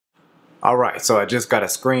Alright, so I just got a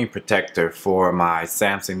screen protector for my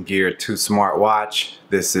Samsung Gear 2 smartwatch.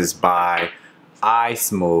 This is by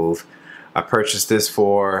iSmooth. I purchased this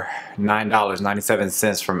for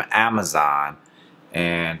 $9.97 from Amazon,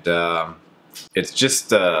 and it's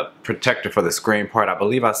just a protector for the screen part. I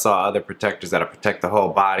believe I saw other protectors that'll protect the whole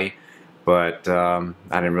body, but I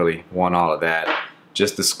didn't really want all of that.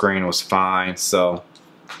 Just the screen was fine. So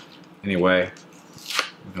anyway,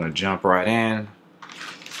 I'm gonna jump right in.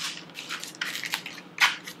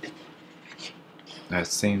 That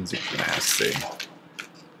seems nasty.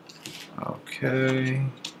 Okay,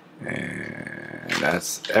 and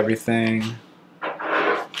that's everything.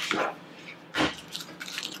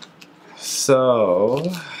 So,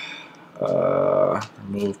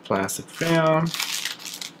 remove plastic film.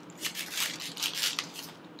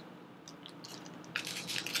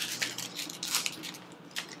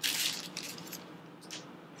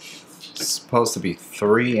 It's supposed to be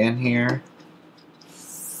 3 in here.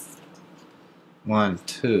 1,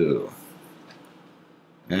 2,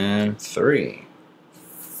 and 3.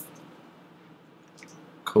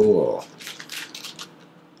 Cool.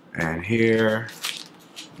 And here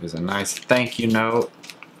is a nice thank you note.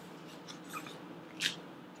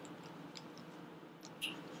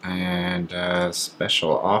 And a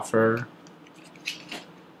special offer.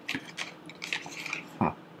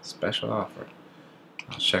 Special offer.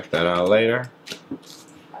 I'll check that out later.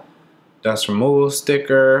 Dust removal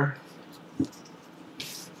sticker.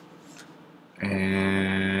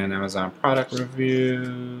 And Amazon product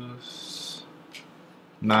reviews.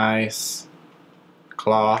 Nice.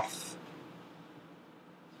 Cloth.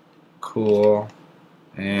 Cool.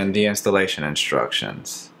 And the installation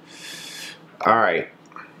instructions. Alright.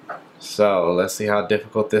 So let's see how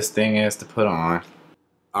difficult this thing is to put on.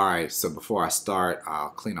 Alright, so before I start, I'll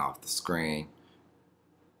clean off the screen.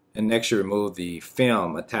 And next you remove the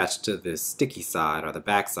film attached to the sticky side or the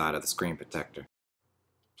back side of the screen protector.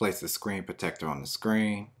 Place the screen protector on the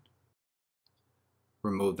screen.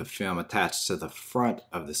 Remove the film attached to the front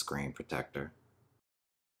of the screen protector.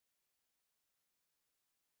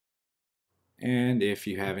 And if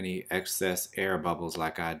you have any excess air bubbles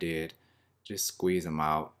like I did, just squeeze them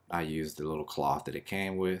out. I used the little cloth that it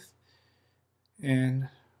came with. And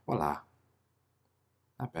voila.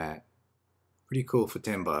 Not bad. Pretty cool for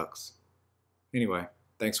 $10. Anyway,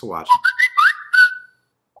 thanks for watching.